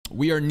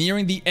we are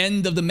nearing the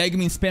end of the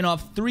Meguin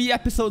spin-off. 3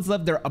 episodes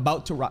left. They're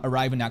about to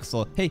arrive in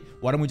Axel. Hey,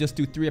 why don't we just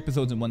do 3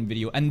 episodes in one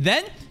video? And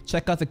then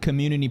check out the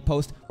community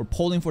post. We're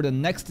polling for the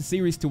next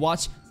series to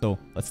watch. So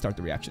let's start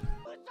the reaction.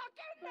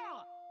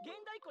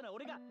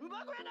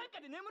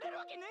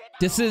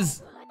 This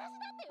is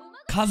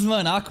Kazuma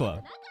and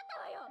Aqua.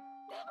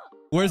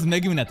 Where's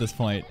Meguin at this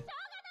point?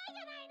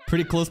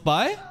 Pretty close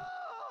by?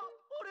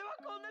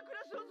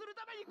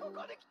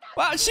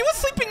 Wow, she was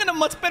sleeping in a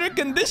much better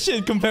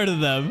condition compared to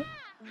them.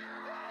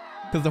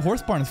 Because the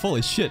horse barn is full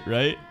of shit,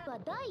 right?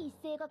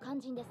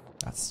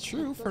 That's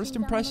true. First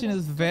impression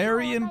is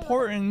very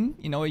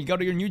important. You know, you go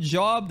to your new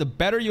job, the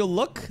better you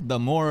look, the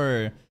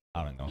more,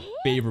 I don't know,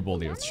 favorable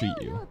they'll treat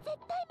you.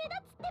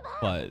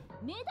 But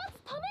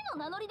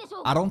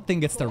I don't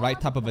think it's the right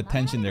type of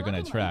attention they're gonna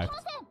attract.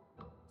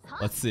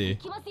 Let's see.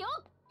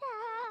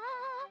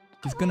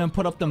 He's gonna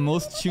put up the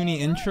most chuny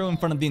intro in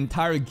front of the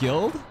entire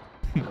guild?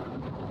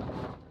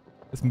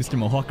 Is Mr.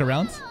 Mohawk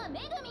around?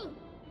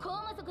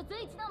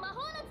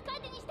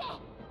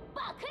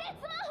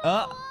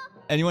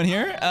 Anyone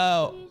here?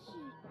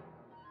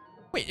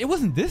 Wait, it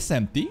wasn't this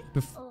empty.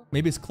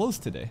 Maybe it's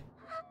closed today.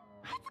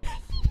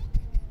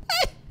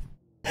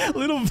 A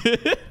little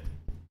bit.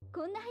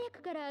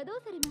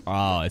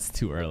 Oh, it's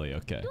too early.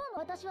 Okay.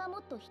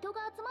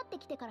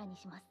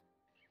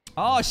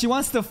 Oh, she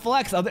wants to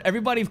flex.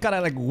 Everybody's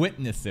gotta like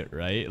witness it,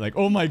 right? Like,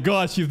 oh my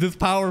god, she's this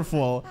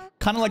powerful.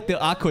 Kind of like the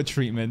Aqua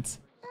treatment.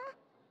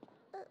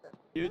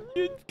 You're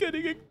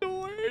getting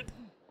ignored.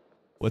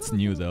 What's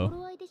new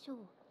though?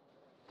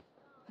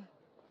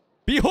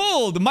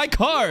 Behold, my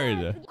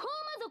card!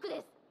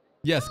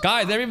 Yes,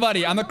 guys,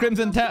 everybody, I'm a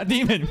Crimson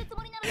Demon.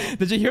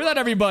 Did you hear that,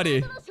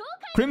 everybody?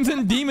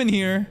 Crimson Demon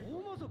here.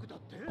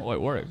 Oh,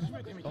 it worked.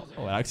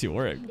 Oh, it actually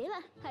worked.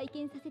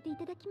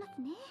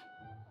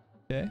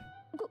 Okay.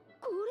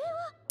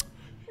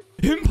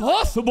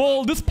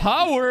 Impossible! This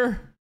power!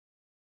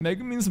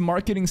 Megumin's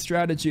marketing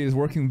strategy is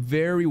working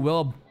very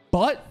well,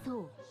 but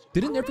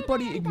didn't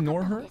everybody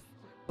ignore her?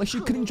 Like,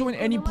 she couldn't join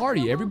any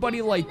party.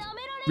 Everybody, like,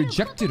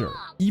 rejected her.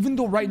 Even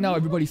though right now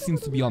everybody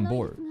seems to be on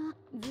board.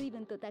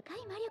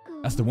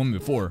 That's the woman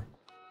before.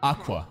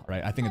 Aqua,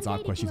 right? I think it's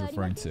Aqua she's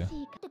referring to.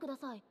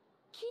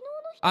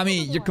 I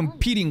mean, you're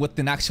competing with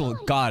an actual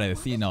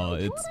goddess, you know,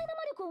 it's...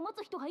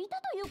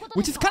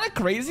 Which is kind of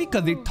crazy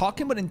because they're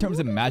talking about it in terms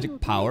of magic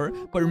power.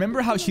 But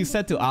remember how she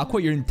said to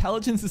Aqua, your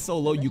intelligence is so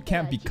low you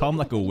can't become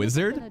like a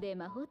wizard?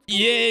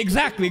 Yeah,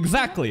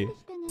 exactly.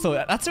 So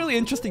that's really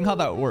interesting how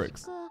that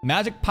works.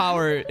 Magic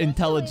power,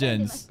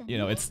 intelligence, you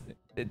know, it's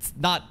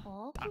not...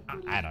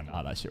 I don't know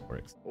how that shit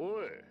works.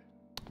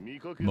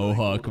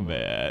 Mohawk,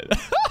 man.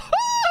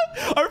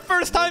 Our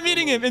first time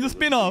meeting him in the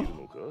spin-off.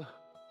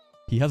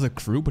 He has a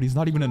crew, but he's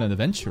not even an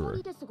adventurer.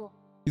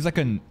 He's like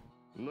an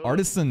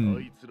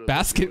artisan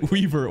basket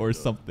weaver or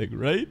something,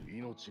 right?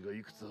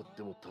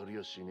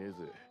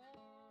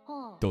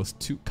 Those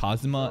two,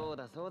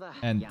 Kazuma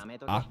and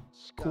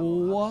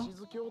Aqua.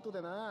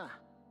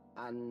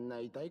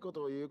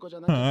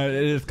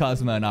 It is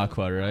Kazuma and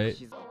Aqua, right?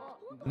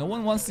 No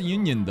one wants the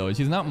union though.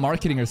 She's not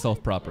marketing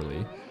herself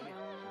properly.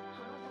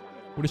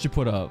 What did she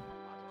put up?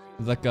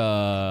 It's like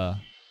a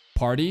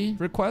party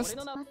request.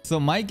 So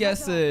my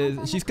guess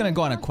is she's gonna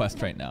go on a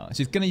quest right now.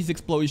 She's gonna use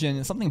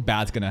explosion. Something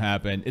bad's gonna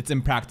happen. It's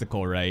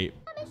impractical, right?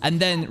 And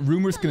then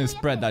rumors gonna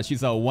spread that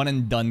she's a one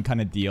and done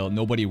kind of deal.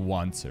 Nobody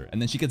wants her. And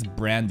then she gets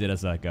branded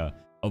as like a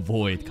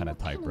void kind of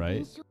type,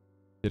 right?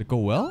 Did it go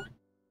well?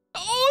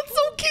 Oh, it's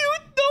so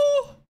cute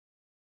though.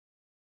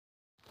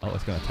 Oh,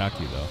 it's gonna attack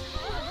you though.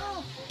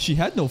 She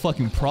had no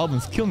fucking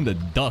problems killing the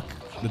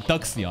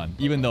Duxion,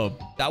 even though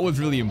that was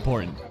really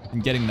important in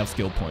getting enough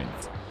skill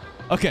points.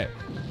 Okay,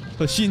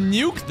 so she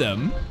nuked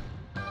them,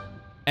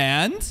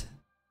 and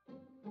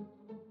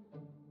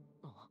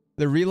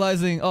they're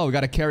realizing, oh, we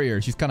gotta carry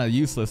her. She's kind of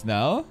useless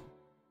now.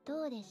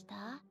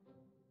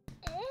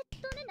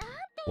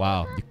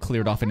 Wow, you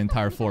cleared off an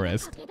entire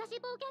forest.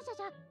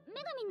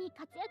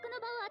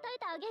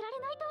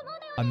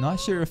 I'm not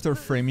sure if they're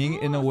framing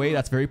it in a way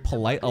that's very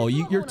polite. Oh,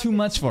 you're too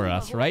much for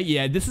us, right?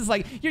 Yeah, this is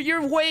like,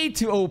 you're way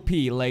too OP.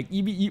 Like,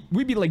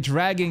 we'd be like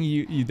dragging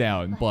you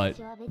down, but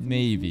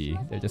maybe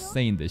they're just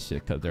saying this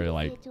shit because they're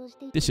like,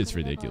 this shit's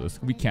ridiculous.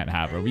 We can't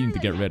have her. We need to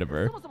get rid of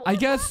her. I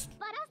guess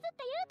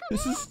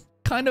this is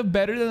kind of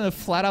better than a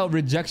flat out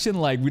rejection,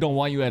 like, we don't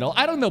want you at all.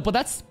 I don't know, but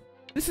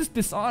this is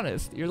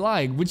dishonest. You're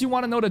lying. Would you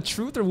want to know the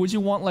truth, or would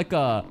you want like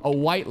a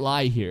white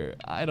lie here?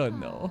 I don't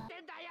know.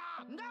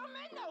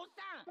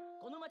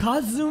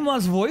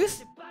 Kazuma's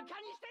voice?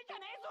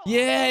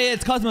 Yeah,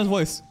 it's Kazuma's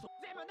voice.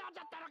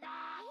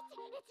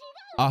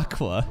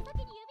 Aqua.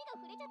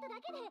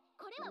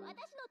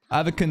 I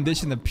have a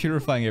condition of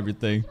purifying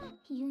everything.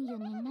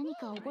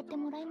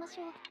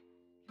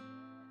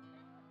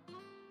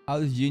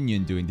 How's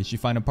Union doing? Did she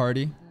find a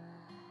party?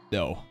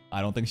 No,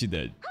 I don't think she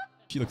did.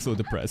 She looks so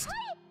depressed.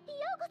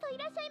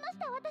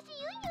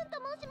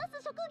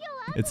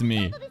 It's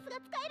me.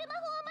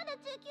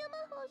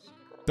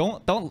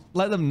 Don't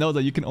let them know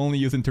that you can only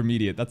use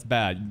intermediate. That's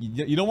bad.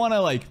 You don't want to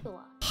like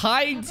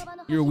hide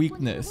your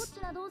weakness.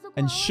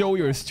 and show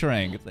your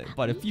strength.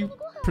 But if you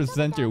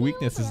present your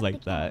weaknesses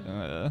like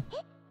that,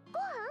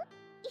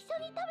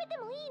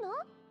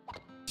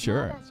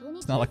 sure.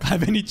 It's not like I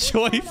have any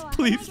choice.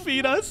 Please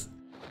feed us.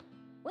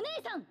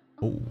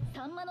 Oh.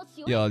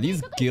 Yo,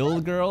 these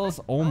guild girls,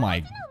 oh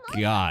my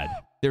god.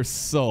 They're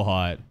so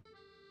hot.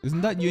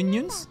 Isn't that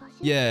unions?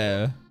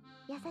 Yeah.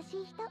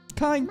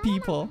 Kind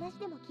people.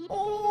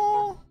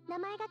 Oh.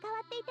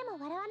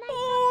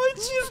 Oh,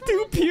 she's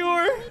too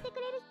pure.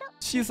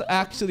 She's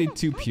actually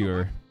too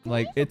pure.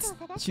 Like,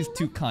 she's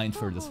too kind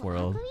for this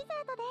world.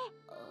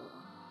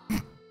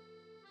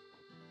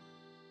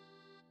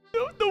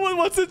 No one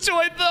wants to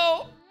join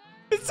though.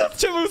 It's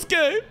just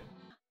Chamusuke.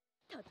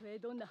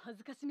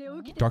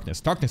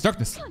 Darkness, darkness,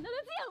 darkness.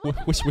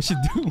 What's she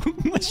doing?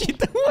 What's she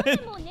doing?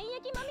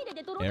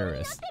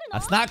 Eris.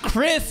 That's not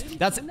Chris.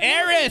 That's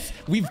Eris.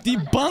 We've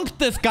debunked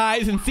this,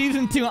 guys, in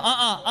season 2.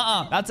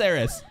 That's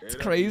Eris. It's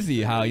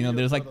crazy how, you know,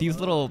 there's like these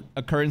little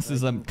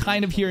occurrences. I'm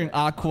kind of hearing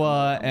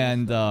Aqua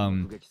and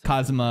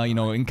Kazuma, you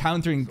know,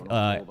 encountering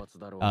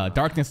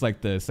darkness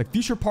like this. Like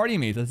future party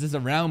mates that's just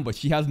around, but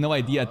she has no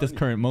idea at this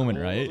current moment,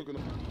 right?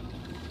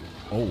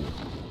 Oh.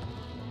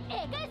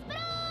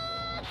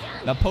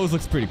 That pose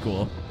looks pretty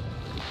cool.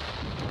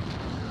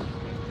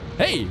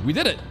 Hey, we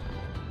did it.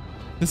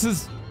 This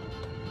is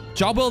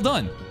job well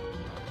done.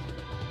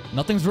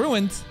 Nothing's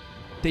ruined.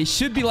 They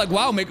should be like,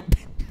 wow,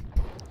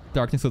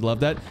 Darkness would love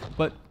that.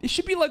 But it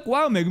should be like,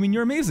 wow, Meguin,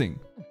 you're amazing.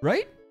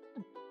 Right?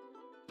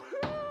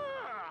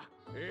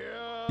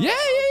 Yeah.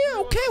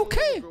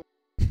 Okay.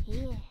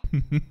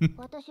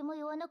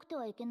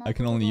 I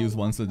can only use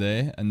once a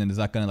day. And then is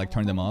that gonna like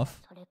turn them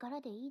off?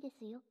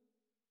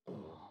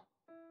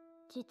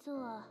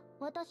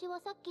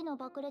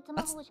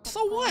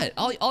 So what?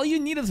 All you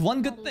need is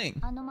one good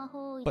thing.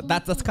 But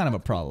that's kind of a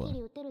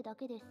problem.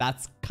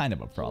 That's kind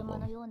of a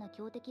problem.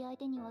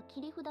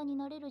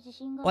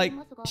 Like,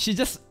 she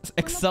just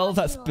excels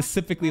at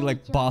specifically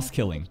like boss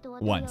killing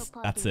once.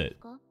 That's it.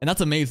 And that's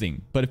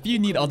amazing. But if you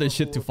need other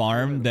shit to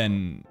farm,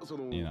 then,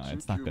 you know,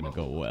 it's not gonna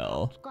go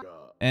well.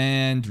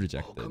 And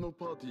rejected. And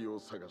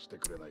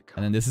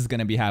then this is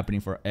gonna be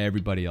happening for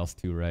everybody else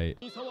too, right?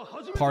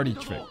 Party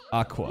trick.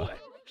 Aqua.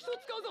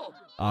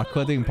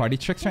 Aqua doing party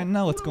tricks right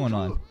now? What's going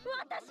on?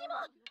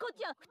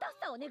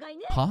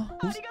 Huh?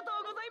 Who's...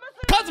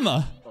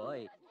 Kazuma!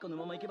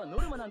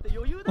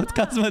 What's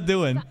Kazuma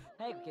doing?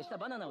 What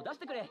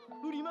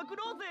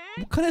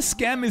kind of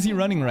scam is he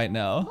running right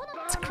now?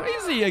 It's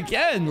crazy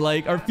again.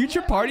 Like, our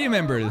future party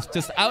members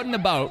just out and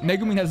about.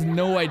 Megumin has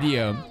no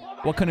idea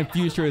what kind of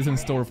future is in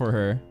store for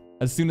her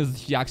as soon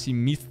as she actually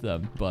meets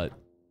them. But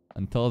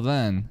until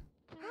then...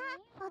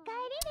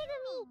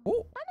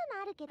 Oh.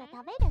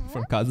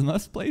 From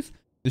Kazuma's place?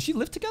 Does she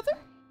live together?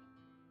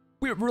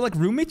 We're like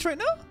roommates right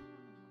now?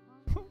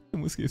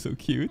 Musuke is so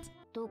cute.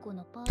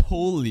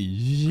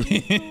 Holy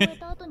shit.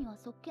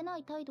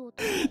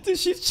 Dude,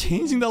 she's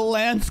changing the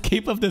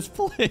landscape of this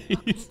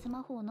place.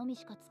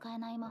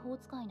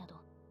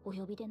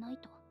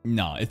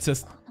 No, it's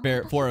just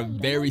for a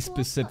very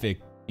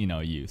specific, you know,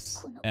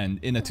 use.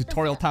 And in a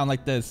tutorial town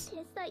like this,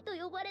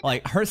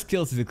 like, her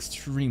skills is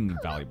extremely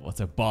valuable. It's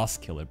a boss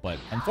killer, but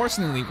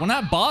unfortunately, we're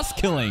not boss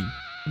killing,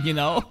 you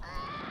know?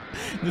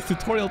 This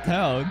tutorial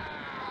town.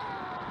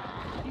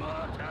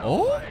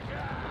 Oh?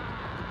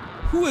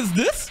 Who is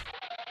this?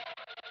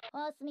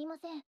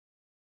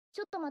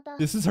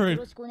 This is her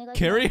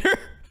carrier?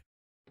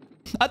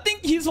 I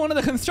think he's one of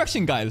the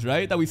construction guys,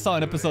 right? That we saw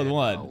in episode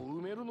 1.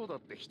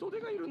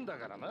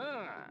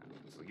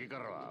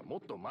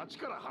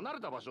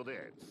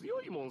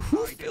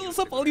 Who fills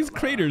up all these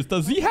craters?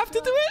 Does he have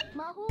to do it?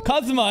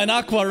 Kazuma and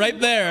Aqua right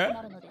there.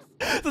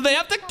 So they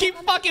have to keep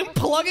fucking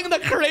plugging the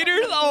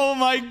craters? Oh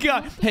my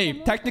god. Hey,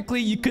 technically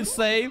you could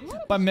say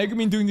by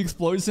Megumin doing the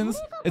explosions,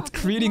 it's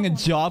creating a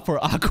job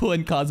for Aqua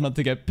and Kazuma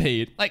to get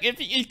paid. Like, if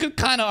you could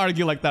kind of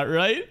argue like that,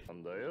 right?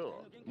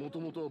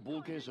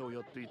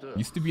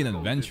 Used to be an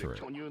adventurer.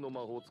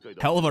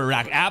 Hell of a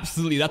rack.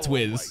 Absolutely, that's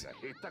Wiz.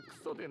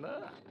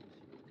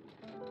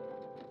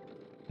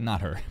 Not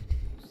her.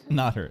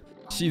 Not her.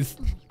 She's,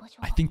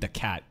 I think, the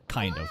cat,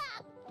 kind of.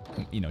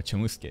 You know,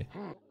 Chamusuke.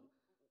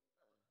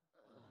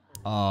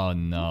 Oh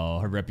no,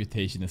 her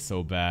reputation is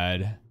so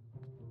bad.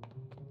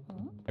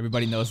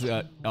 Everybody knows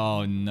that.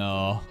 Oh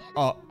no.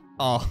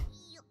 Oh.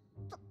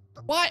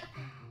 What?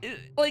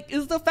 Like,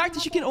 is the fact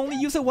that she can only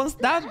use it once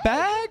that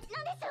bad?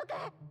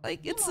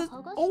 Like, it's an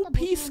OP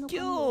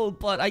skill,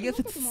 but I guess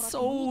it's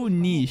so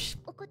niche.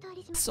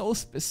 So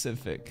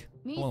specific.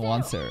 No one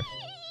wants her.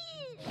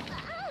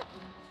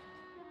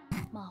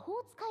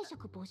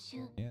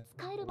 Yeah.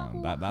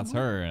 That's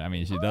her. I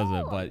mean, she does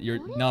it, but you're...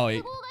 No,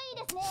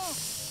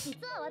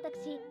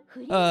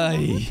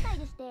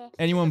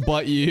 anyone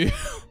but you.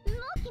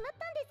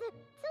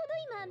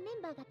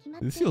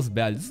 This feels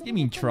bad. This is giving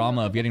me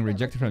trauma of getting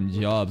rejected from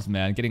jobs,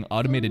 man. Getting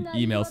automated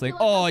emails saying,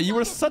 oh, you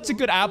were such a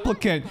good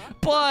applicant,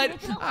 but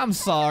I'm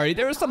sorry,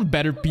 there are some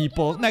better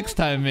people. Next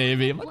time,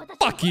 maybe. Like,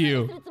 fuck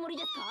you.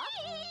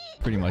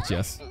 Pretty much,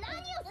 yes.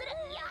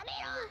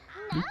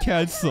 You're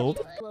cancelled.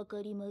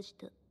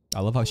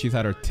 I love how she's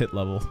at her tit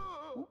level.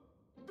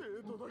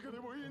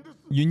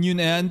 Union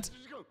and...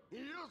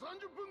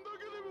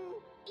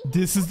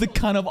 This is the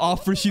kind of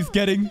offer she's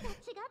getting.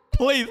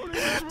 Please,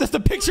 just a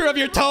picture of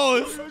your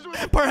toes.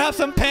 Perhaps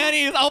some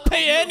panties. I'll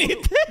pay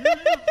anything.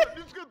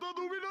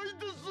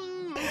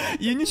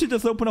 Union should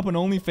just open up an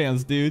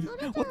OnlyFans, dude.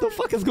 What the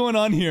fuck is going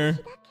on here?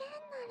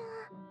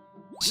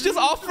 She's just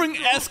offering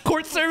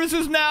escort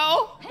services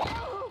now?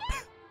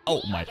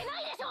 Oh my.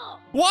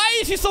 Why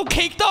is he so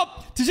caked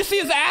up? Did you see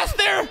his ass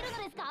there?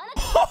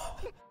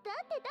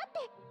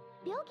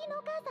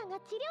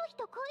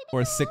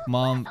 Or a sick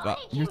mom.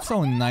 You're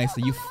so nice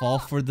that you fall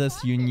for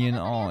this, Union.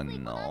 Oh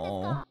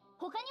no.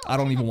 I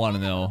don't even want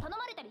to know.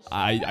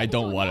 I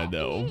don't want to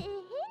know.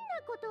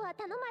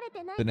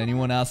 Did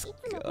anyone ask?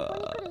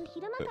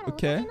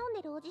 Okay.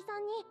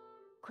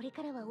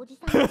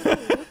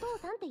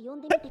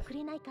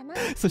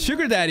 So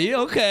sugar daddy,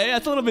 okay,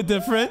 that's a little bit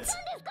different.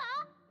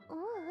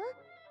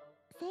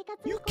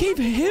 You gave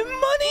him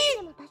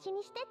money?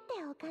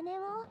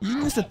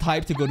 You're just the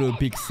type to go to a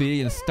big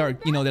city and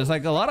start, you know, there's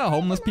like a lot of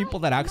homeless people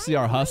that actually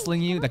are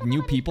hustling you, like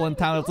new people in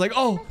town. It's like,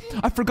 oh,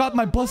 I forgot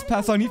my bus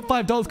pass, so I need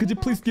 $5. Could you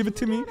please give it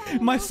to me?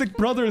 My sick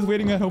brother is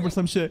waiting at home or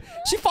some shit.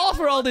 She falls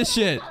for all this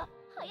shit.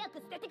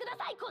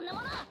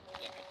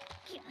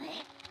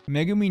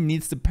 Meguin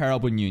needs to pair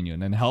up with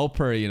Union and help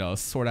her, you know,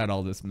 sort out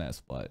all this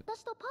mess, but...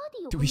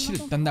 Dude, we should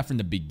have done that from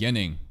the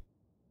beginning.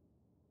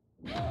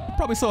 I'm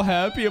probably so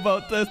happy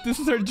about this. This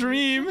is her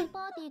dream.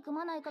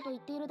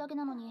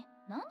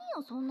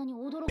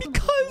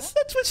 Because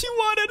that's what she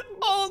wanted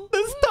all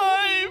this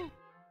time.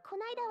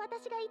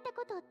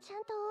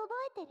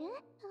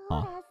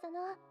 Huh.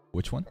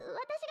 Which one?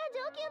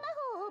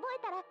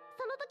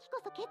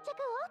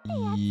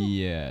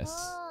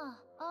 Yes.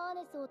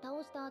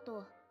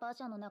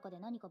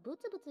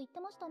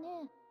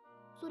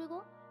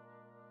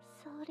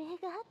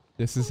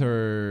 This is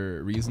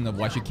her reason of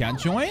why she can't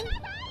join?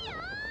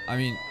 I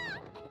mean,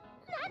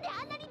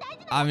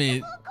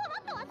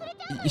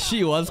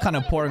 she was kind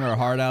of pouring her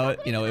heart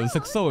out. You know, it was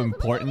like so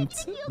important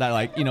that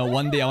like, you know,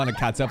 one day I want to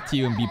catch up to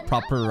you and be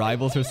proper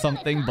rivals or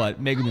something,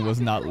 but Meguin was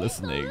not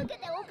listening.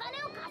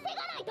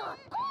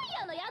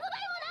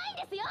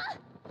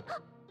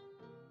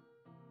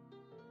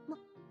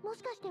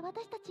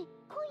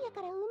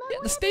 Yeah,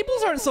 the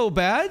staples aren't so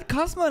bad.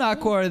 Cosmo and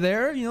Aqua are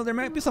there. You know, there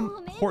might be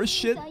some horse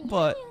shit,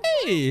 but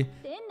hey,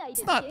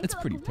 it's not. It's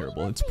pretty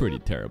terrible. It's pretty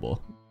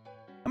terrible.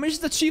 I mean, she's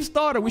the chief's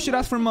daughter. We should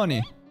ask for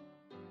money.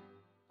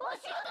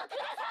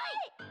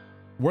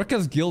 Work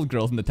as guild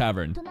girls in the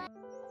tavern.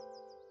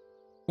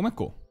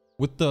 Komeko,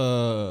 with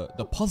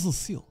the puzzle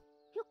seal.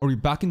 Are we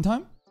back in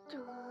time?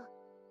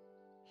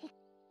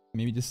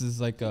 Maybe this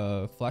is like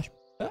a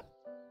flashback?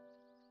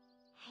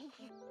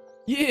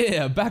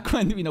 Yeah, back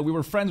when, you know, we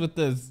were friends with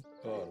this...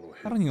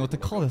 I don't even know what to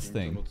call this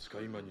thing.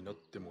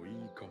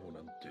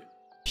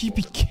 He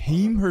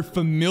became her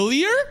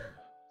familiar?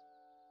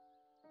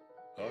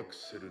 Oh.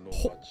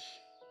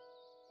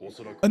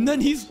 And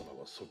then he's...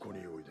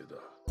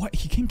 What?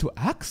 He came to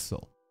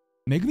Axel?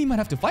 Meguin might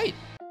have to fight.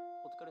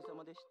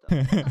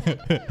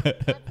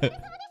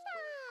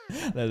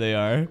 There they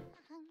are.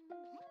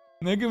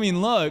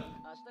 Meguin, look.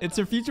 It's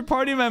her future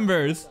party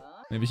members.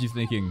 Maybe she's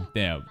thinking,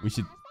 damn, we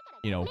should,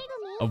 you know,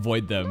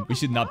 avoid them. We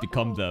should not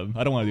become them.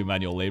 I don't want to do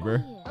manual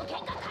labor.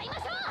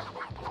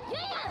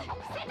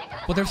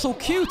 But they're so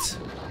cute.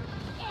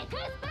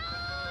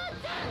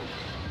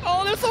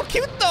 Oh, they're so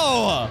cute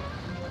though.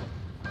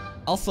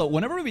 Also,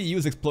 whenever we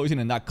use explosion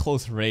in that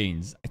close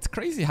range, it's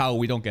crazy how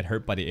we don't get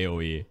hurt by the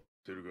AoE.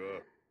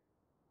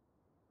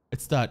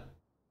 It's that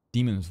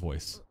demon's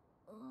voice,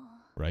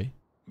 right?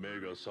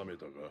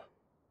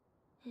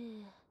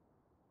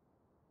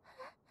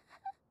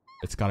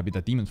 It's gotta be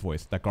that demon's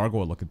voice, that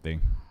gargoyle looking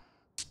thing.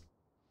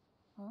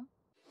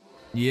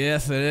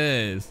 Yes, it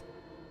is.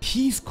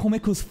 He's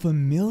Komeko's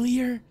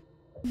familiar?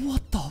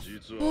 What the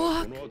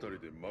fuck?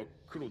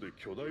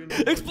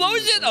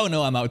 Explosion! Oh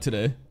no, I'm out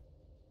today.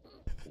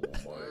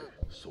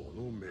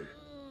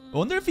 I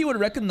wonder if he would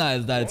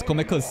recognize that it's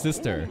Komeko's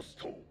sister.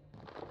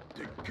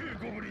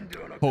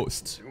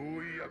 Host.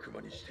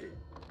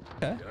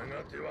 Okay.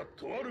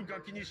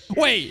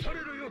 Wait!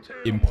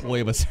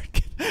 Employee of a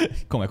circuit.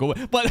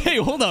 Komeko. But hey,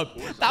 hold up.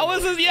 That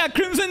was his, yeah,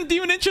 Crimson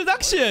Demon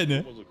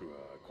introduction!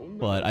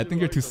 But I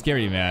think you're too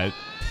scary, man.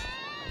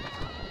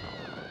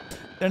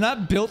 They're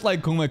not built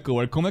like Komeko,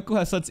 where Komeko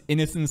has such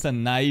innocence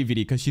and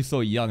naivety because she's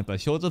so young,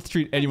 but she'll just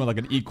treat anyone like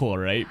an equal,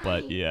 right?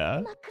 But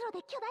yeah.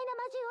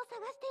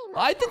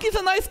 I think he's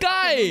a nice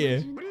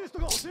guy!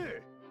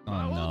 Oh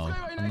no.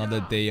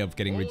 Another day of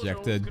getting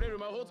rejected.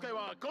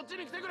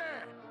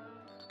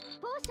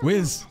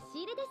 Wiz!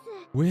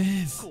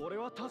 Wiz!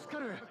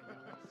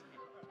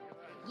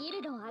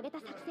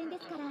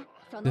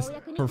 This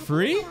for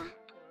free?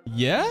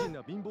 Yeah?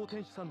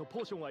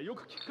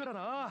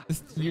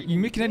 You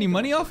making any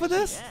money off of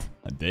this?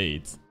 A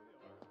date.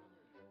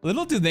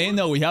 Little do they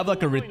know we have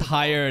like a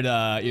retired,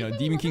 you know,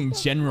 Demon King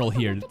General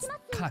here. It's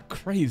kind of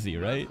crazy,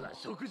 right?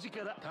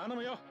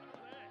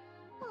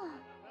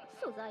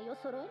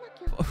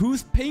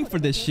 Who's paying for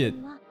this shit?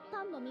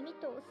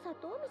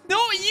 No,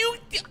 you...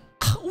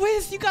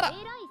 Wiz, you gotta...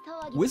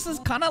 Wiz is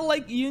kind of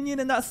like Union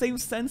in that same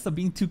sense of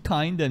being too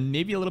kind and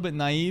maybe a little bit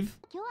naive.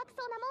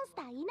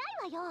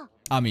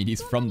 I mean,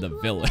 he's from the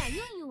village.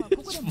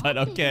 But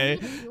okay.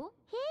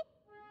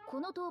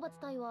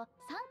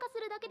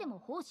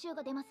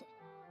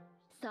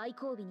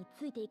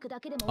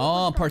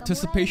 Oh,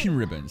 participation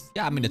ribbons.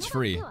 Yeah, I mean, it's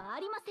free.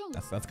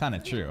 That's kind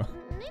of true.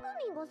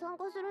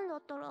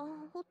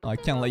 I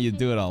can't let you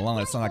do it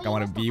alone. It's not like I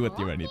want to be with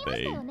you or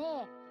anything.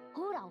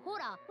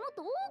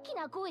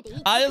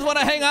 I just want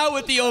to hang out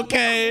with you,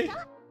 okay?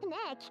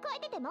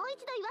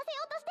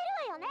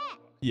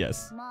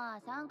 Yes.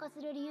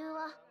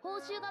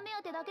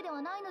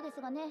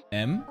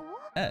 M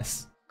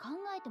S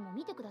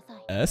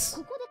S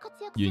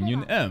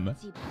Union M.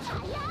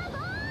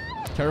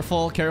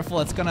 Careful, careful.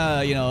 It's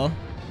gonna, you know.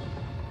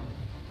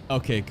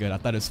 Okay, good. I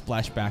thought it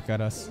splashed back at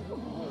us.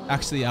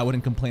 Actually, I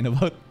wouldn't complain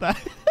about that.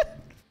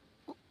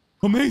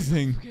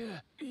 Amazing.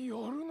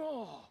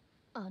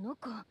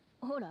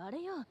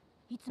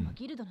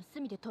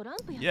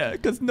 Yeah,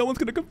 because no one's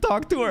gonna come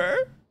talk to her.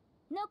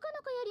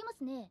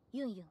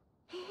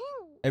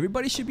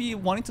 Everybody should be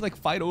wanting to like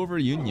fight over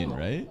Union,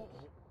 right?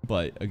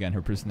 But again,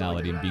 her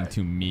personality and being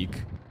too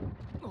meek.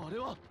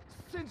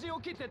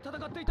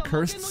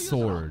 Cursed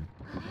sword.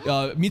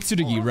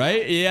 Mitsurugi,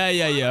 right?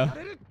 Yeah.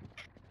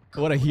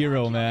 What a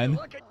hero, man.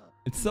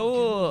 It's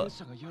so...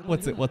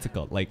 What's it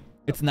called? Like,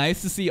 it's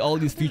nice to see all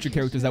these future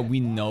characters that we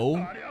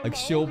know like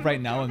show up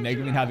right now and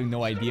Meguin having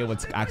no idea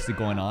what's actually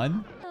going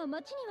on.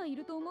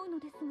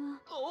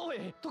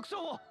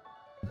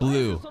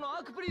 Blue.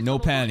 No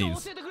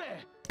panties.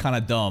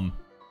 Kinda dumb.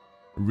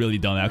 Really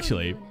dumb,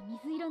 actually.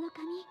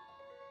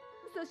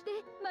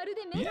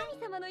 Yeah.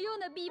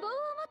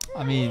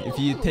 I mean, if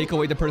you take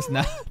away the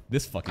personality...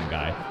 This fucking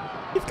guy.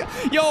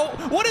 Yo,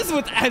 what is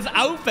with his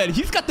outfit?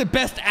 He's got the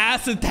best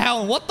ass in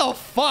town. What the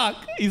fuck?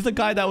 He's the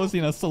guy that was,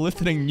 you know,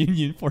 soliciting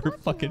Union for her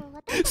fucking...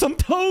 Some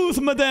toes,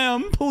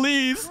 madame,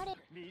 please.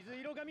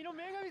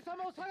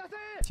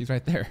 She's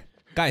right there.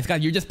 Guys,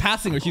 you're just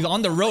passing her. She's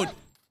on the road.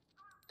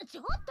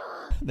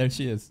 There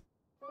she is.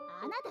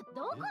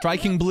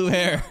 Striking blue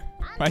hair.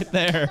 Right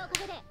there.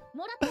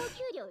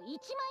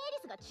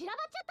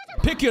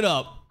 Pick it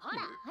up.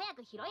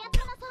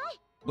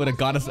 Would a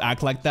goddess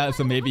act like that?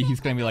 So maybe he's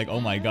gonna be like,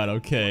 oh my god,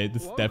 okay,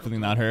 this is definitely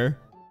not her.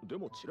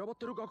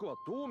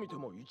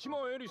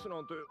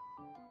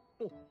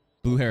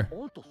 Blue hair.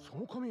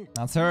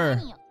 That's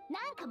her.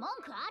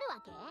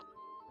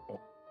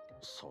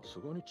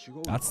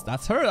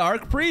 That's her, the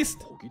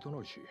Archpriest.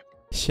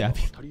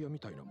 Shabby.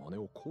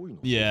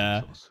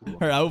 Yeah.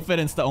 Her outfit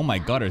and stuff. Oh my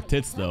god, her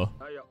tits though.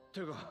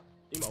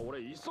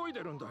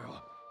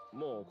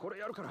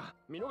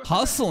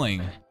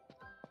 Hustling.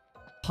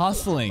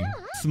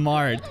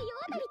 Smart.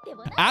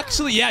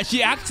 Actually, yeah,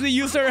 she actually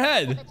used her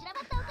head.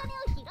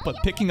 But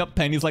picking up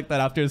pennies like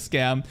that after a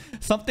scam.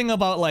 Something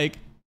about like...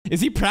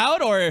 Is he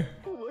proud or...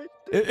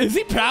 Is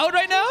he proud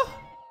right now?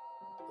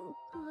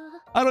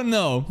 I don't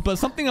know. But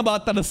something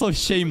about that is so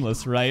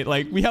shameless, right?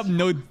 Like, we have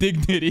no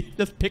dignity.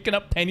 Just picking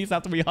up pennies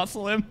after we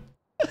hustle him.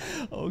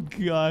 Oh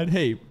god.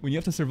 Hey, when you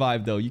have to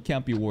survive though, you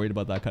can't be worried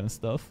about that kind of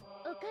stuff.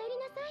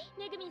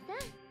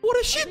 What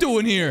is she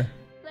doing here?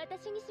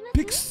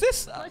 Big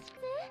sis.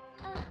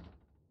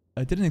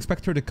 I didn't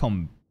expect her to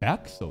come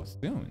back so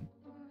soon.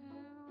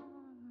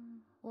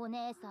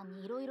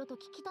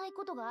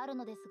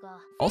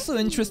 Also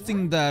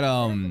interesting that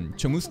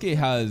Chomusuke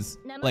has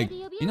like,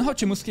 you know how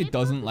Chomusuke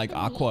doesn't like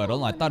Aqua at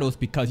all? I thought it was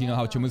because you know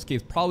how Chomusuke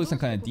is probably some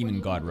kind of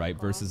demon god, right?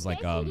 Versus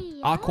like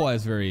Aqua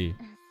is very,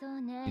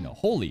 you know,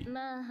 holy.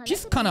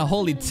 She's kind of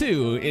holy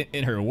too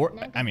in her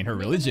her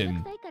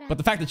religion. But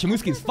the fact that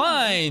Chomusuke is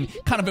fine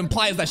kind of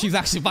implies that she's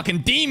actually fucking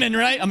demon,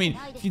 right? I mean,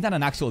 she's not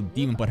an actual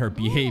demon, but her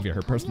behavior,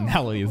 her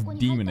personality is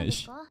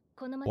demonish.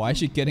 Why is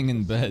she getting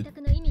in bed?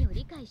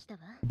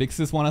 Big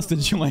sis want us to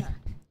join.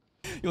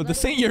 Yo,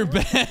 this ain't your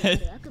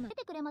bed.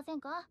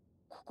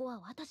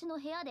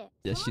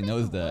 Yeah, she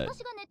knows that.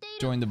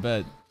 Join the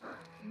bed.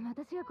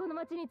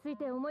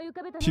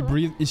 She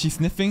breathe. Is she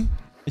sniffing?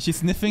 Is she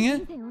sniffing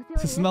it?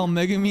 To smell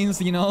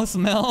Megumin's, you know,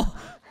 smell?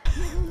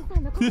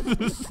 This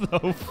is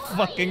so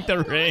fucking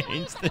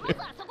deranged, dude.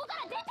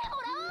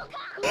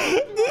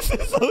 This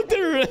is so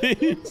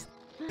deranged.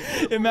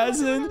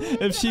 Imagine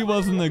if she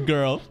wasn't a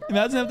girl.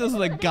 Imagine if this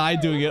was a guy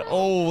doing it.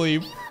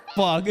 Holy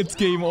fuck, it's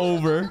game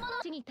over.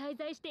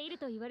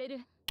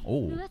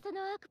 Oh.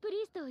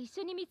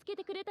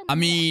 I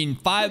mean,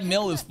 5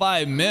 mil is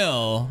 5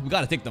 mil. We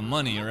gotta take the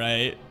money,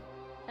 right?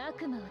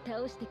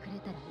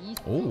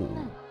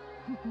 Oh.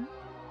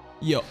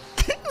 Yo,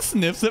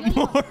 sniffs it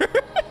more.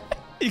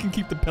 You can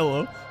keep the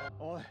pillow.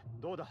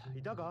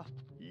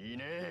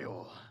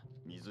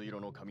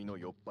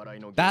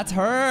 That's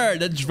her!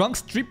 The drunk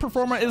street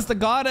performer is the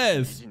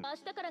goddess!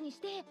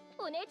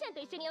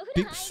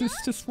 Big sis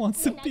just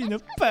wants to be in a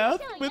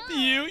bath with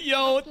you.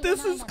 Yo,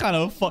 this is kind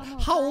of fun.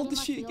 How old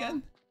is she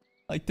again?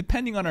 Like,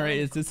 depending on her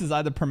age, this is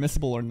either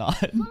permissible or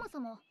not.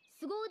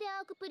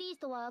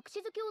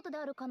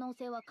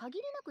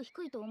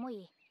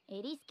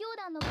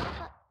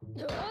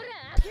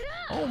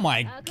 Oh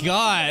my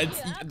god!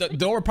 The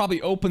door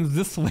probably opens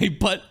this way,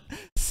 but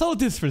so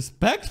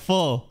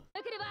disrespectful!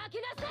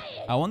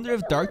 I wonder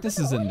if Darkness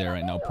is in there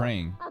right now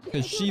praying.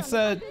 Because she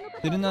said,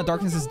 didn't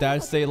Darkness's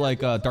dad say like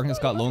Darkness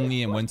got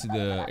lonely and went to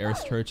the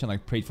Eris church and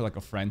like prayed for like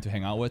a friend to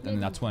hang out with,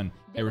 and that's when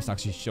Eris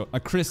actually showed,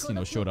 Chris, you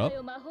know, showed up.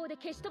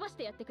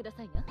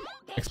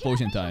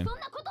 Explosion time.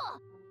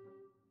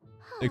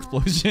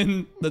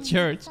 Explosion, the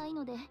church.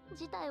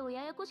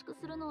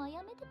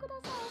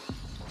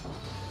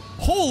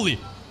 Holy!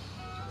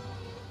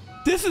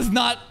 This is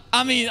not,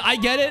 I mean, I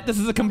get it, this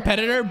is a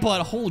competitor,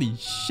 but holy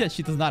shit,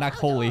 she does not act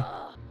holy.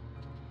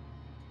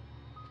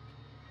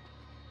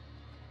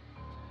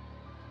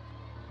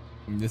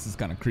 This is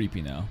kind of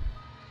creepy now.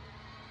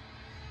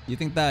 You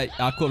think that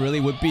Aqua really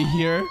would be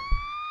here?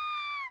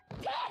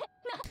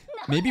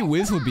 Maybe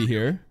Wiz would be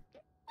here.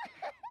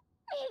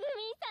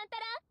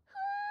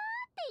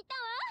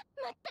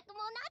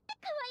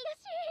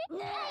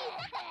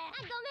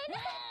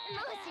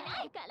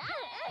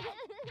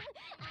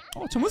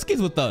 Oh,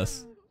 Chamusuke's with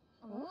us.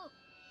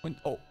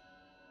 Oh.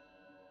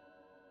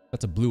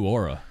 That's a blue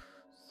aura.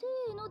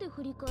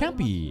 Can't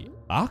be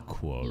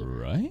Aqua,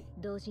 right?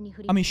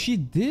 I mean, she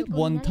did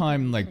one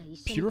time like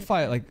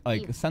purify,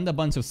 like send a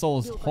bunch of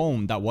souls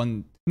home. That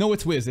one. No,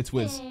 it's Wiz. It's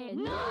Wiz.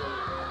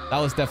 That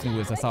was definitely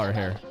Wiz. I saw her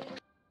hair.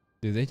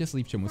 Did they just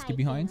leave Chamusuke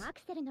behind?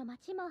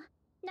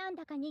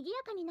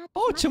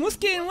 Oh,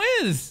 Chamusuke and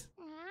Wiz.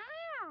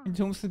 And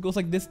Chamusuke goes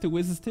like this to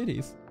Wiz's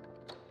titties.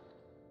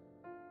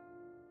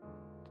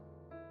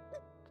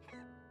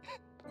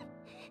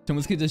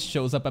 Chamusuke just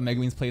shows up at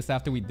Meguin's place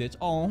after we ditch.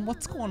 Oh,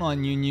 what's going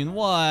on, Union?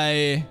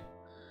 Why?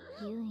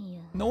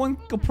 No one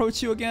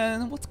approach you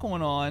again? What's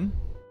going on?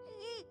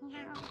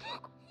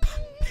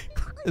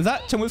 Is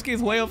that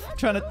Chamusuke's way of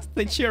trying to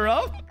say cheer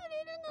up?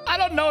 I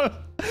don't know.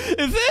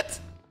 Is it?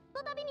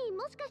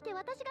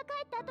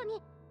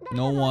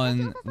 No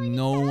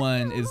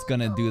one is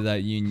gonna do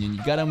that, Union.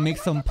 You gotta make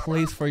some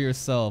place for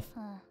yourself.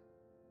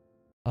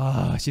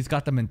 Ah, she's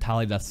got the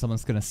mentality that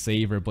someone's gonna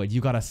save her, but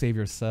you gotta save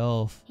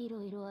yourself.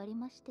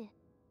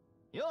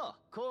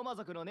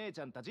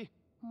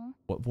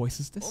 What voice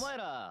is this?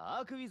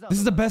 This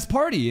is the best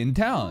party in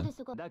town.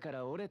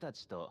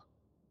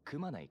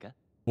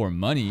 For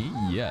money,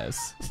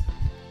 yes.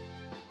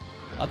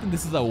 I think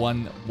this is a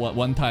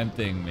one-time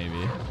thing,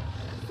 maybe.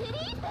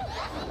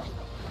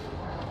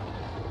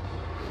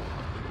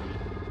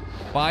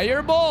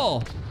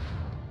 Fireball!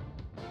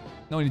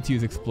 No need to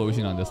use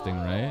explosion on this thing,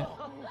 right?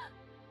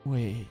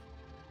 Wait.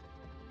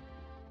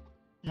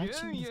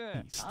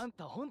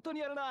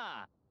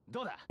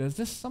 Does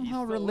this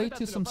somehow relate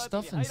to some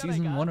stuff in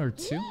season 1 or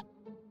 2?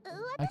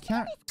 I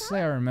can't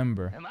say I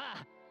remember.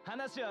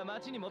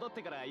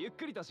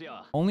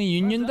 Only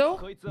Union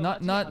though?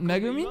 Not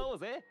Megumin?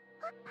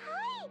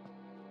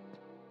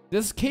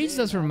 This cage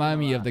does remind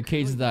me of the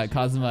cage that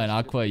Kazuma and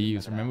Aqua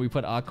use. Remember we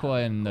put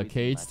Aqua in the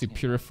cage to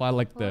purify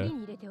like the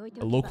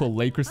local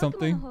lake or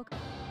something?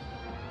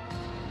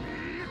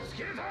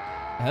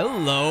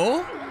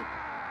 Hello?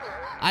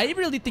 I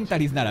really think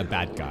that he's not a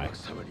bad guy.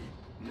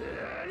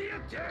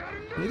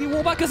 Lady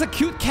Wobak is a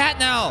cute cat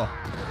now.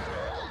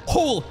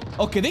 Oh,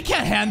 okay, they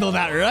can't handle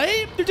that,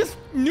 right? They're just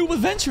new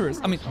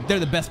adventurers. I mean, they're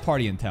the best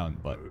party in town,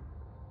 but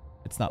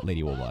it's not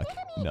Lady Wobak.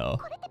 No.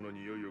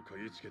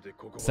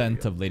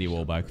 Scent of Lady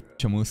Wobak,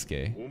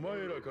 Chamusuke.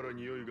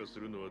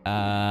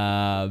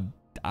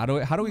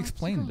 How do we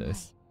explain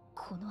this?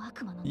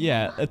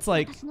 Yeah, it's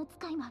like,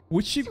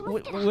 would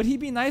he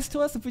be nice to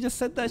us if we just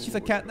said that she's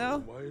a cat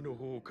now?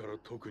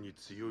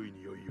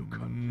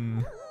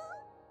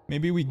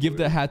 Maybe we give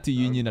the hat to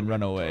Union and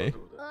run away.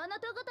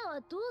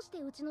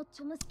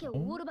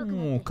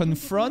 Oh,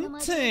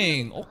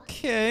 confronting.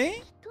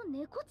 Okay.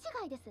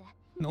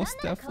 No, it's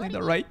definitely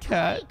the right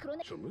cat.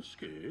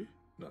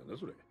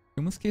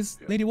 Chamusuke's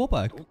Lady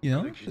Wobak, you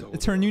know?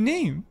 It's her new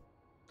name.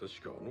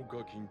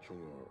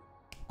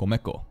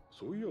 Komeko.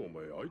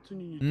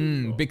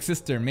 Big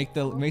sister, make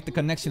the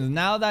connections.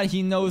 Now that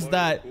he knows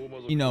that,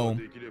 you know,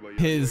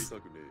 his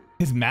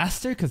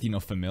master, because, you know,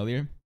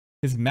 familiar.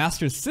 His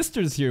master's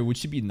sister's here, would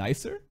she be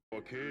nicer?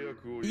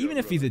 Even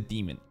if he's a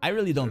demon, I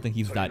really don't think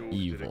he's that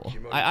evil.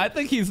 I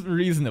think he's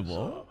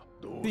reasonable,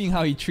 seeing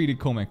how he treated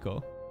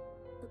Komeko.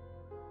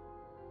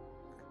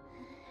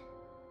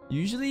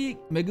 Usually,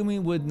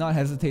 Megumin would not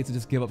hesitate to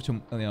just give up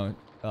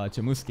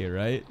Chamusuke,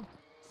 right?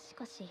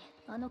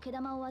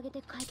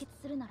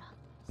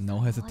 No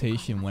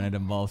hesitation when it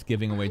involves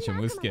giving away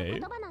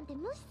Chamusuke.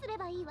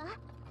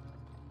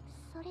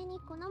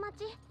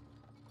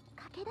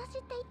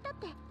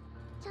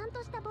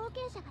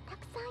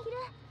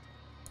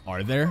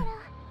 Are there?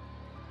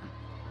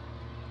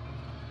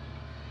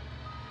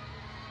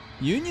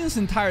 Union's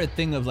entire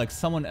thing of like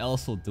someone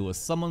else will do it,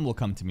 someone will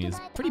come to me is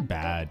pretty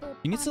bad.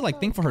 She needs to like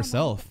think for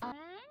herself.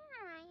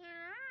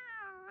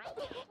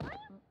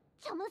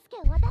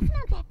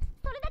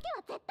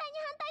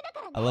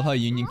 I love how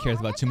Union cares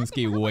about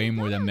Chamusuke way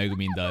more than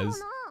Megumin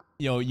does.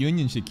 Yo,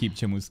 Union should keep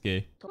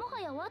Chamusuke.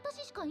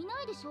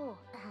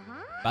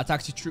 That's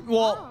actually true.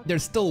 Well,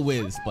 there's still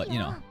Wiz, but you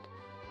know.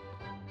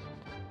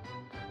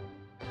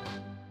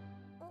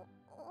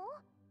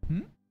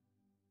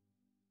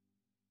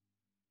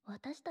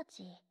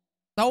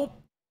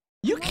 Nope.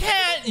 You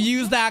can't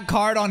use that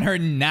card on her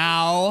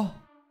now.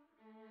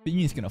 The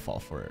Union's gonna fall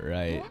for it,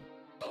 right?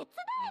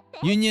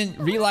 Union,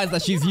 realize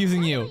that she's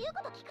using you.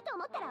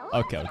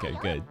 Okay,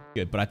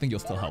 good. But I think you'll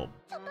still help.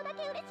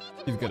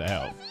 She's gonna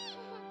help.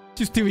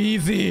 She's too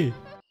easy.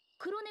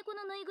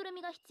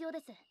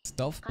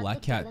 Stuffed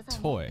black cat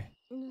toy.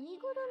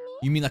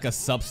 You mean like a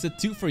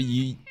substitute for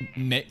you?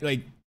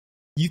 Like,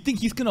 you think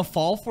he's gonna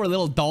fall for a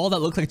little doll that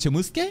looks like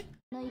Chomusuke?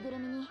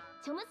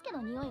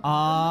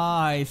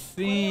 Ah, I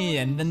see.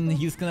 And then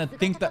he's gonna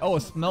think that, oh,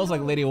 it smells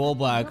like Lady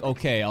Wolblack.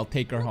 Okay, I'll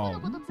take her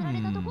home.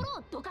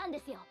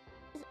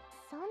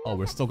 Oh,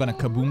 we're still gonna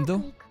kaboom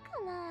though?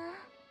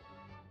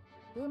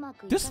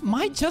 This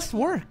might just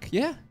work,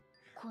 yeah.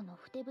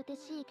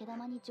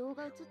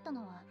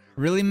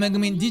 Really,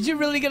 Megumin? Did you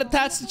really get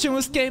attached to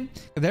Chomusuke?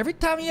 Because every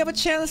time you have a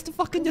chance to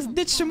fucking just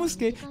ditch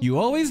Chomusuke, you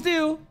always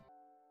do.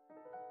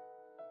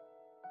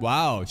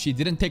 Wow, she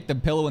didn't take the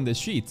pillow in the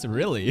sheets,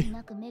 really?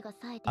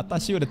 I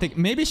thought she would have taken...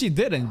 Maybe she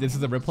didn't. This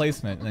is a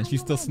replacement, and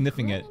she's still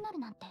sniffing it.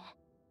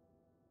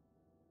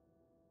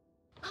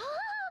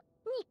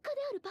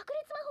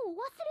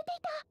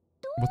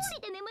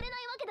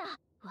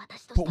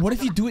 But what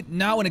if you do it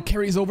now and it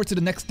carries over to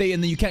the next day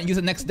and then you can't use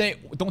it next day?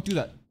 Don't do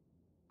that.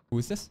 Who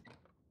is this?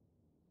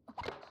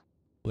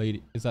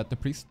 Lady, is that the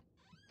priest?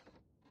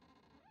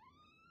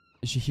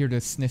 Is she here to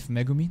sniff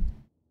Megumin?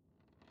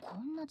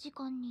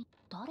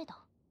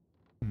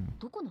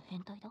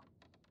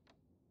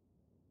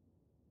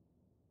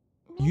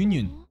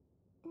 Union.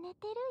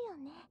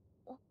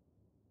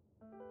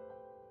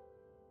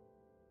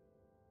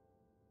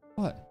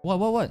 What?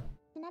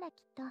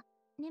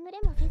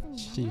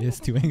 She is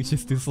too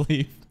anxious to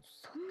sleep.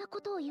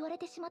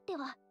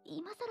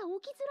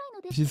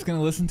 She's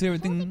gonna listen to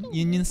everything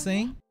Union's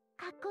saying?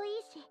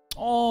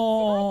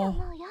 Oh.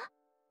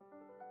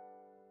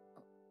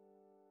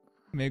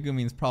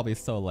 Megumin's probably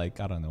so like,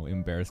 I don't know,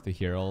 embarrassed to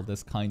hear all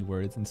this kind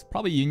words. And it's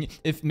probably Union.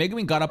 If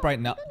Megumin got up right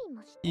now,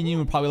 Union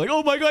would probably like,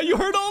 oh my god, you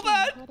heard all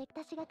that?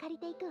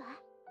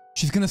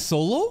 She's gonna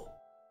solo?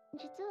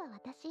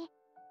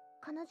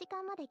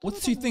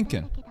 What's she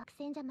thinking?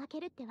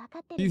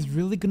 She's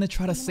really gonna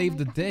try to save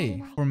the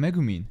day for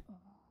Megumin.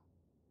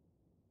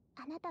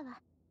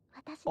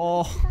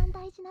 Oh.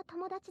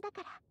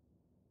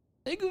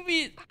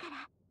 Megumin,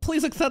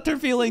 please accept her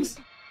feelings.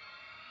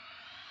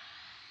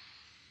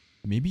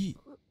 Maybe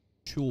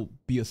she'll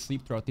be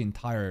asleep throughout the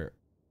entire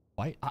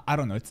fight. I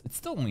don't know. It's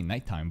still only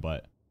nighttime,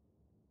 but...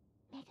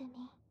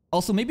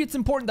 Also, maybe it's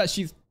important that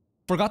she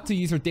forgot to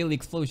use her daily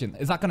explosion.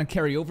 Is that gonna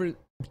carry over,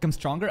 become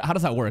stronger? How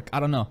does that work?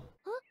 I don't know.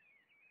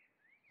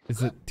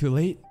 Is it too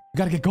late? We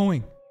gotta get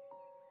going.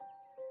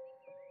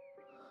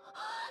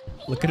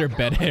 Look at her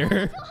bed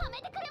hair.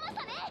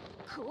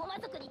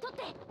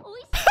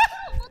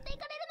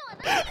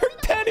 Her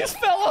panties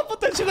fell off,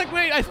 but then she's like,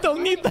 wait, I still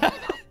need that.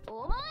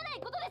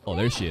 Oh,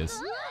 there she is.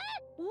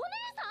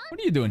 What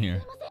are you doing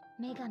here?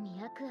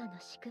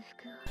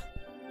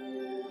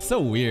 So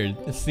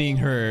weird seeing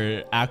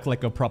her act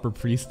like a proper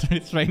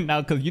priestess right now,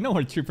 because you know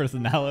her true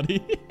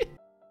personality.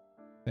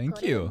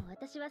 Thank you.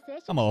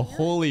 I'm a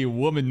holy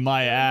woman,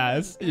 my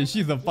ass.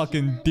 She's a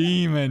fucking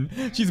demon.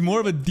 She's more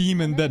of a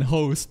demon than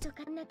host.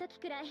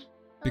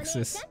 Big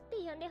sis.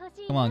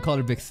 Come on, call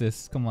her big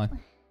sis. Come on.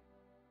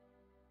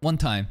 One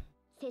time.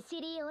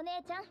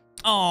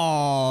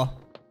 Aww.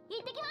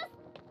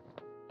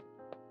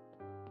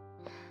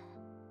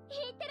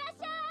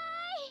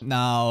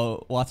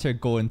 Now, watch her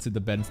go into the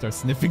bed and start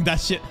sniffing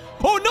that shit.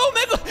 Oh no,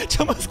 Meguin!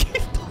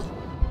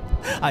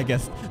 Chomusuke! I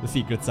guess the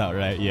secret's out,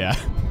 right? Yeah.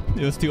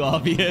 It was too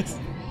obvious.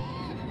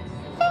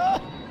 I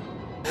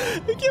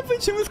can't believe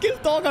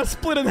Chomusuke's dog got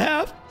split in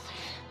half.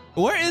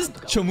 Where is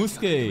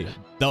Chomusuke,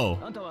 though?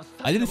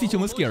 I didn't see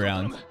Chomusuke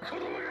around.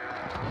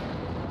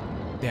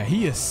 Yeah,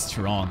 he is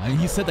strong. I mean,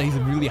 he said that he's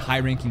a really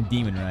high-ranking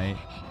demon, right?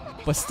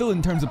 But still,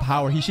 in terms of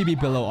power, he should be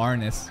below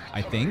Arnis,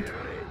 I think.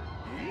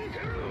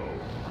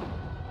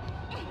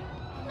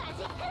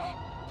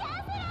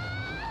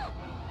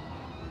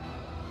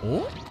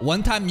 Oh,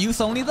 one-time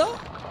use only though?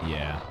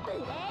 Yeah.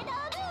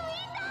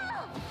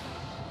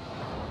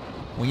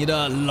 We need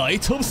a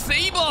light of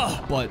saber,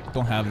 but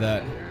don't have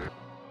that.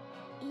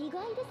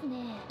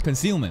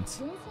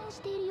 Concealment.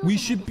 We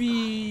should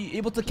be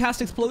able to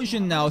cast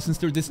explosion now since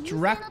they're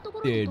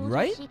distracted,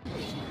 right?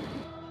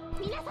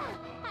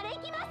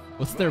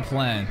 What's their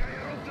plan?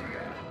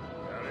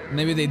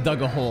 Maybe they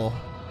dug a hole.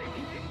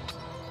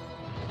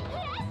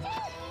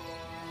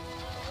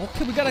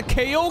 Okay, we got a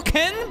KO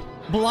Ken?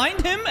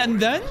 Blind him and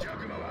then?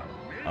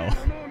 Oh.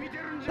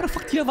 What the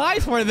fuck do you have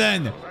eyes for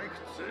then?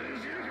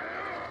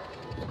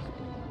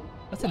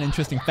 That's an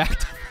interesting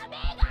fact.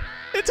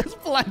 It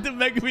just blinded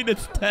Meguin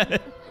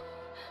instead.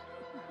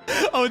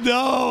 Oh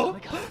no!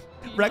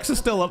 Rex is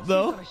still up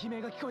though.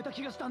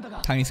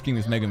 Tiny scream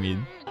is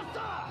Meguin.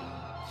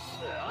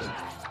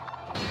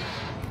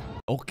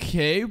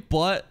 Okay,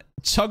 but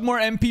chug more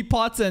MP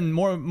pots and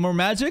more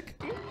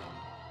magic?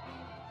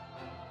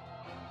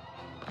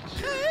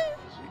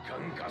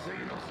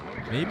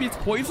 Maybe it's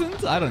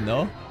poisoned? I don't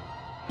know.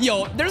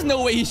 Yo, there's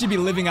no way he should be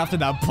living after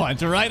that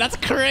punch, right? That's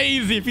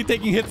crazy if you're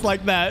taking hits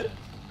like that.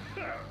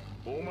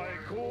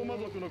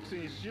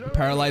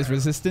 Paralyzed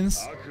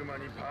resistance?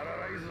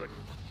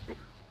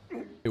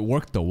 It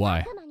worked though,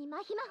 why?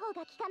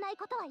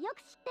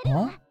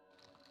 Huh?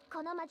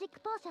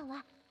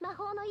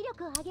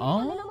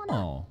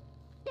 Oh.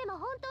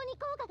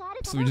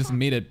 So we just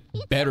made it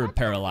better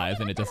paralyzed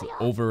and it just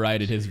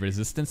overrided his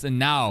resistance. And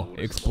now,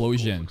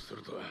 explosion.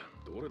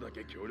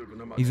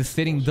 He's a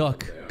sitting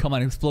duck. Come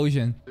on,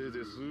 explosion.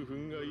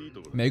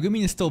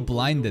 Meguin is still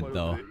blinded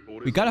though.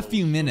 We got a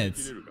few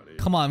minutes.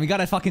 Come on, we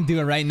gotta fucking do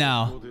it right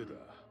now.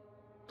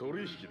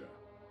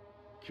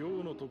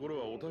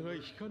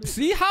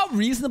 See how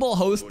reasonable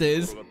Host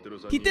is?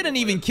 He didn't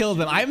even kill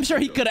them. I'm sure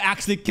he could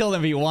actually kill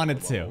them if he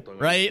wanted to.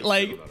 Right?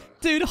 Like,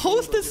 dude,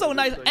 Host is so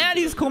nice and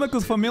he's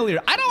Komiko's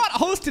familiar. I don't want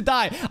Host to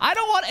die. I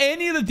don't want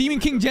any of the Demon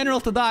King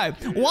generals to die.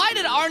 Why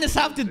did Arnis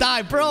have to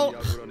die, bro?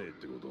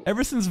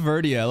 Ever since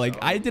Verdia, like,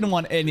 I didn't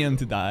want any of them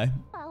to die.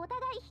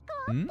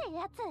 Hmm?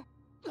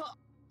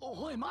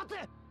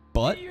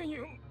 But?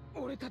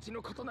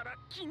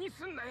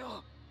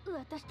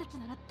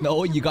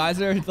 No, you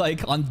guys are,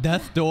 like, on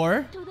death's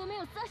door?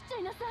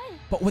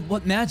 But with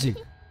what magic?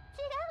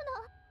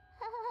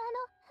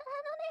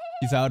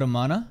 She's out of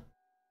mana?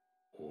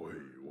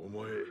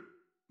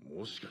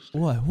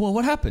 What?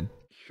 What happened?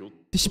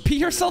 Did she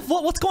pee herself?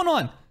 What's going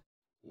on?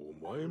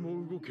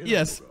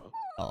 Yes.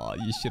 Oh,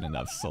 you shouldn't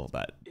have sold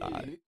that.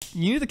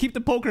 You need to keep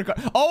the poker card.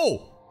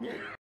 Oh!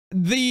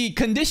 The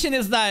condition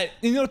is that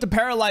in order to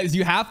paralyze,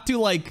 you have to,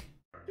 like,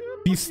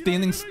 be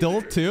standing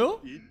still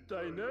too?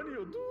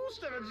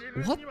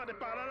 What?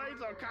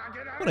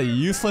 What a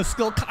useless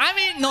skill. I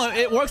mean, no,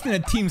 it works in a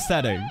team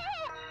setting.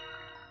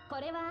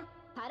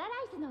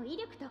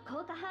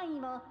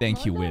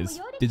 Thank you, Wiz.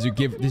 Did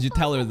you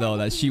tell her though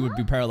that she would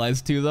be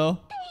paralyzed too though?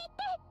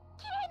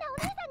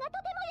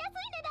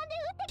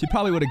 She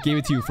probably would have gave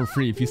it to you for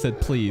free if you said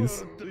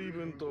please.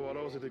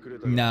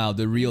 Now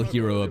the real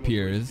hero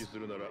appears.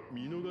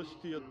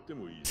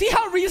 See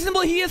how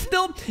reasonable he is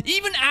still?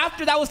 Even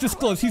after that was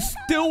disclosed, he's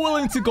still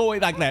willing to go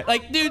like that.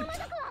 Like, dude,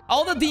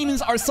 all the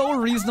demons are so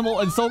reasonable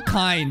and so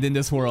kind in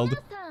this world.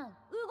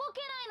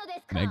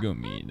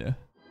 Meguin.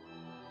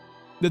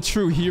 The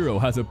true hero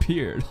has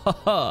appeared.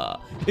 Haha.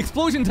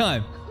 Explosion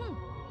time!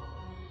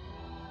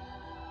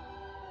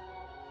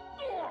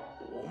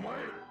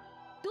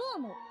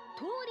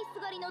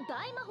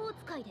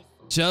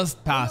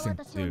 Just passing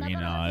through, you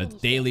know, it's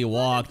daily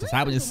walk, just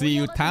happen to see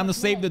you, time to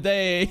save the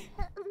day.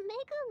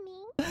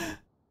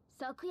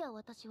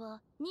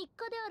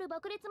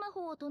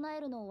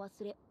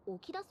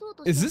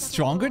 Is this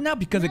stronger now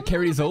because it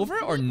carries over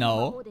or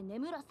no?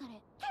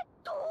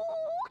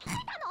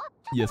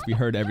 Yes, we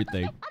heard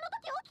everything.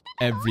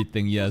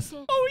 Everything, yes.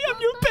 Oh, we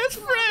have your best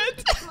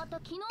friend!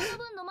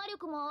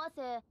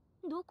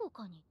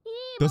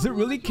 Does it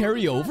really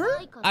carry over?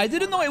 I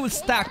didn't know it was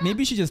stacked.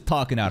 Maybe she's just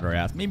talking out her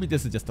ass. Maybe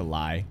this is just a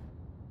lie.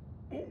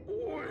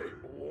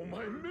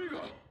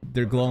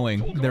 They're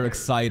glowing. They're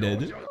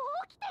excited.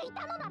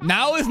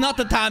 Now is not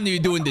the time that you're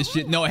doing this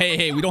shit. No,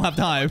 hey, we don't have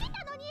time.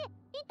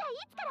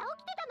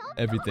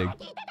 Everything.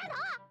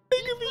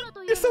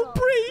 Meguin, you're so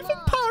brave and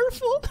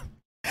powerful.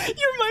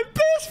 You're my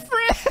best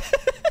friend.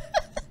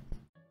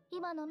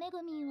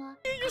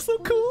 You're so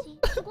cool.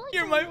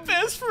 You're my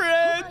best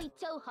friend.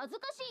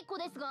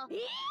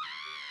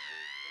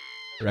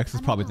 Rex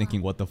is probably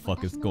thinking, what the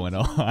fuck is going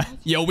on?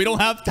 Yo, we don't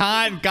have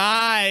time,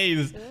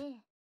 guys.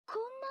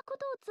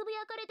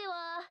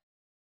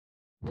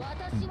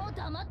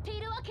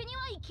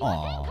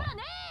 Aww.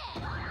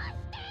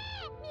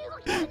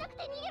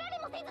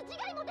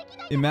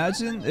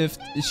 Imagine if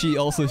she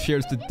also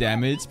shares the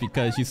damage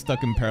because she's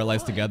stuck and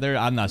paralyzed together.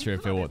 I'm not sure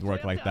if it would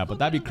work like that, but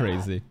that'd be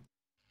crazy.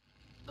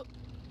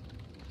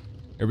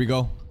 Here we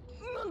go.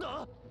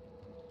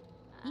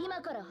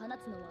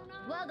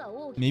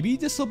 Maybe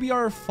this will be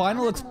our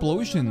final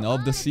explosion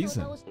of the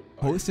season.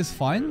 Host is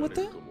fine with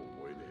it?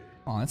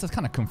 Oh, that's just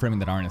kind of confirming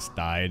that Arnis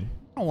died.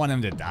 I don't want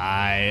him to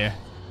die.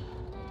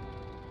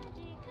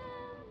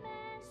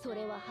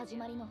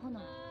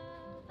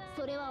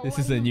 This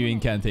is a new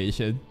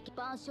incantation.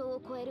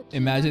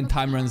 Imagine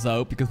time runs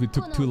out because we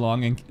took too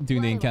long in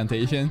doing the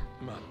incantation.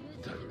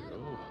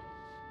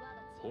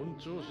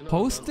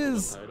 Host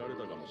is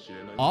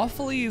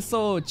awfully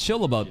so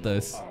chill about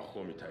this.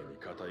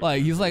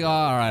 Like, he's like,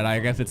 alright, I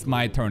guess it's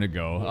my turn to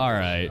go.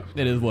 Alright,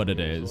 it is what it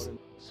is.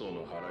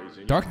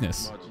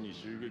 Darkness.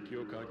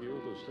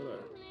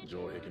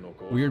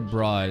 Weird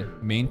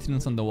broad.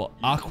 Maintenance on the wall.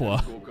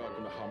 Aqua.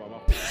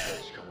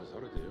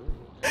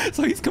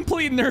 So he's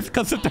completely nerfed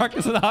because of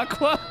Darkness and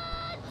Aqua?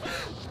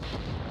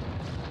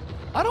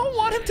 I don't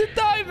want him to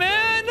die,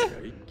 man!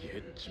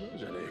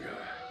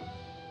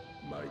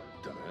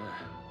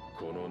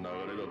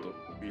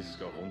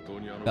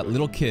 That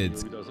little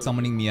kid's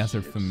summoning me as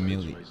her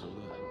familiar.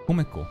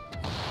 Komiko.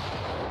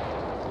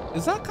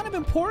 Is that kind of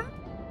important?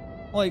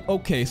 Like,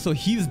 okay, so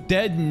he's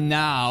dead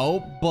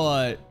now,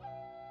 but...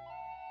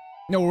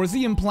 No, was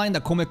he implying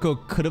that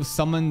Komeko could have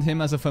summoned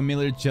him as a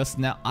familiar just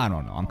now? I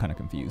don't know, I'm kind of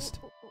confused.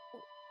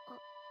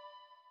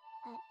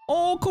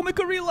 Oh,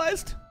 Komeko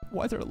realized!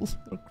 Why is there a little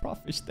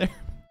crawfish there?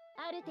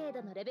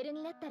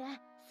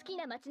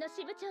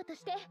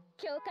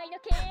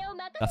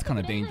 That's kind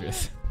of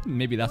dangerous.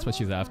 Maybe that's what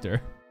she's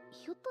after.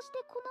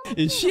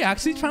 Is she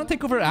actually trying to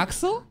take over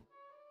Axel?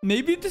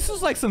 Maybe this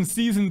is like some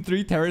season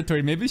 3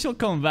 territory. Maybe she'll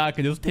come back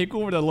and just take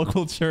over the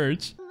local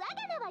church.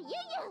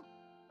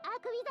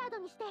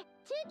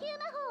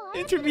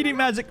 Intermediate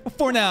magic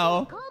for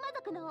now.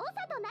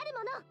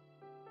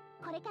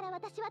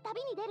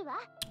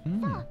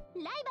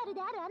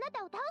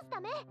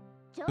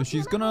 So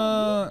she's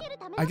gonna...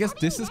 I guess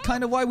this is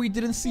kind of why we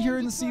didn't see her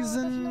in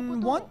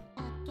season 1?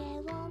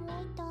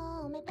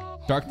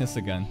 Darkness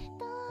again.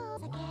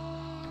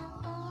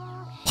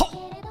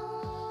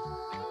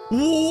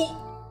 Whoa!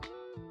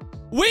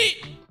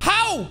 Wait!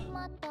 How?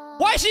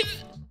 Why is she...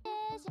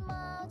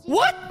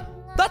 What?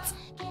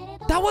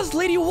 That was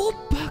Lady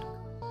Wolfpack.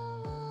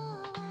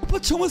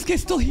 But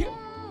Chomusuke's still here.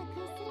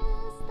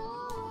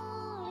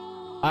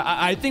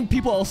 I think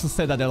people also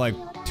said that they're like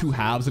two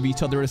halves of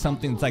each other or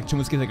something. It's like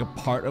Chomusuke's like a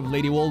part of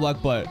Lady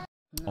Wolfpack, but...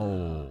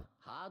 Oh.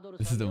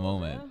 This is the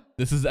moment.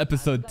 This is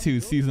episode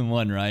 2, season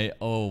 1, right?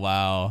 Oh,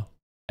 wow.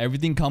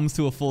 Everything comes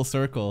to a full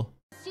circle.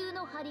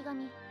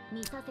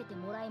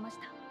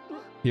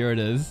 Here it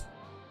is.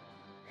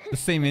 The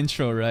same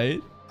intro,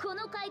 right?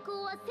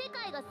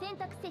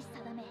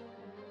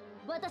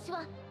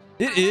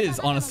 It is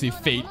honestly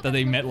fate that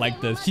they met like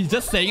this. She's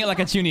just saying it like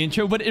a Chuny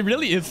intro, but it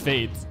really is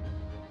fate.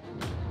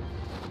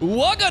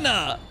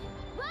 Wagana!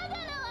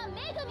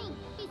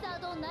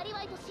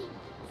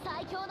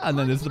 And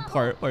then there's the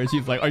part where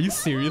she's like, are you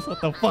serious?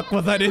 What the fuck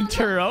was that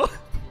intro?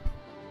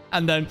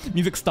 And then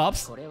music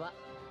stops.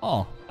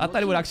 Oh, I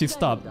thought it would actually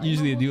stop.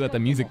 Usually they do at the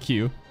music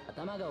cue.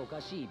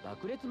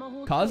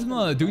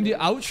 Kazuma doing the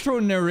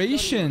outro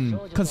narration,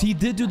 because he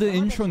did do the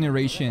intro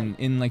narration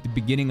in like the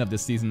beginning of the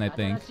season, I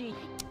think.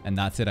 And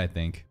that's it, I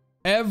think.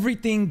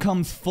 Everything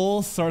comes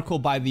full circle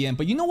by the end.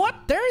 But you know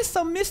what? There is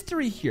some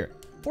mystery here.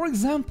 For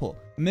example,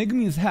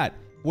 Megumin's hat.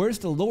 Where's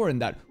the lore in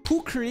that?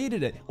 Who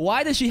created it?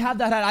 Why does she have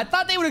that hat? I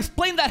thought they would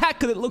explain that hat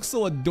because it looks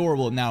so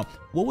adorable. Now,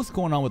 what was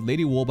going on with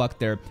Lady Wolfpack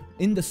there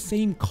in the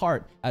same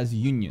cart as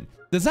Union?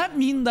 Does that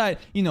mean that,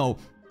 you know,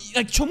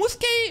 like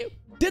Chomusuke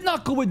did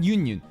not go with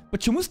Union,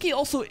 but Chomusuke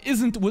also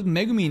isn't with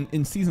Megumin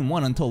in season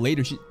 1 until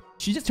later.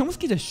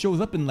 Chomusuke just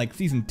shows up in like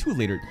season 2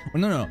 later. Or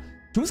no.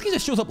 Chomusuke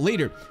just shows up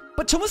later.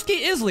 But Chomusuke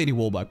is Lady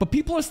Wolfpack. But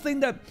people are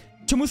saying that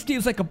Chomusuke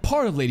is like a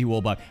part of Lady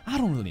Wolfpack. I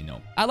don't really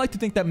know. I like to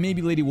think that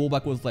maybe Lady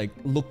Wolfpack was like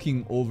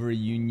looking over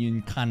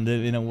Union kind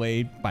of in a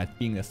way by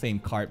being the same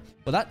cart.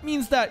 But that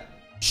means that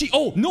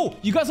oh no,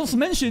 you guys also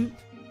mentioned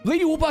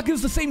Lady Wolfpack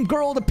is the same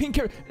girl, the pink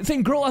hair,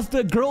 same girl as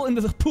the girl in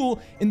the pool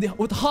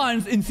with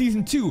Hans in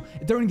season 2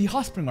 during the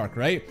hot spring arc,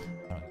 right?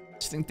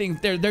 Interesting things.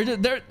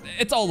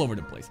 It's all over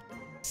the place.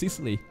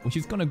 Cecily, well,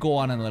 she's gonna go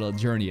on a little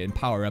journey and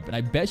power up, and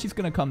I bet she's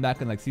gonna come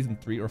back in like season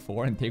 3 or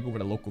 4 and take over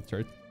the local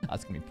church.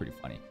 That's gonna be pretty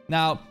funny.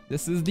 Now,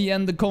 this is the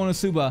end of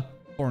Konosuba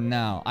for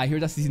now. I hear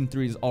that season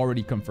 3 is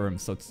already confirmed,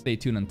 so stay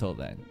tuned until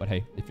then. But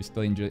hey, if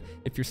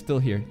you're still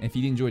here, if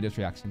you enjoyed this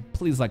reaction,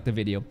 please like the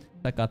video.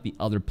 Check out the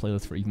other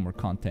playlist for even more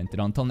content. And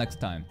until next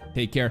time,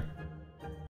 take care.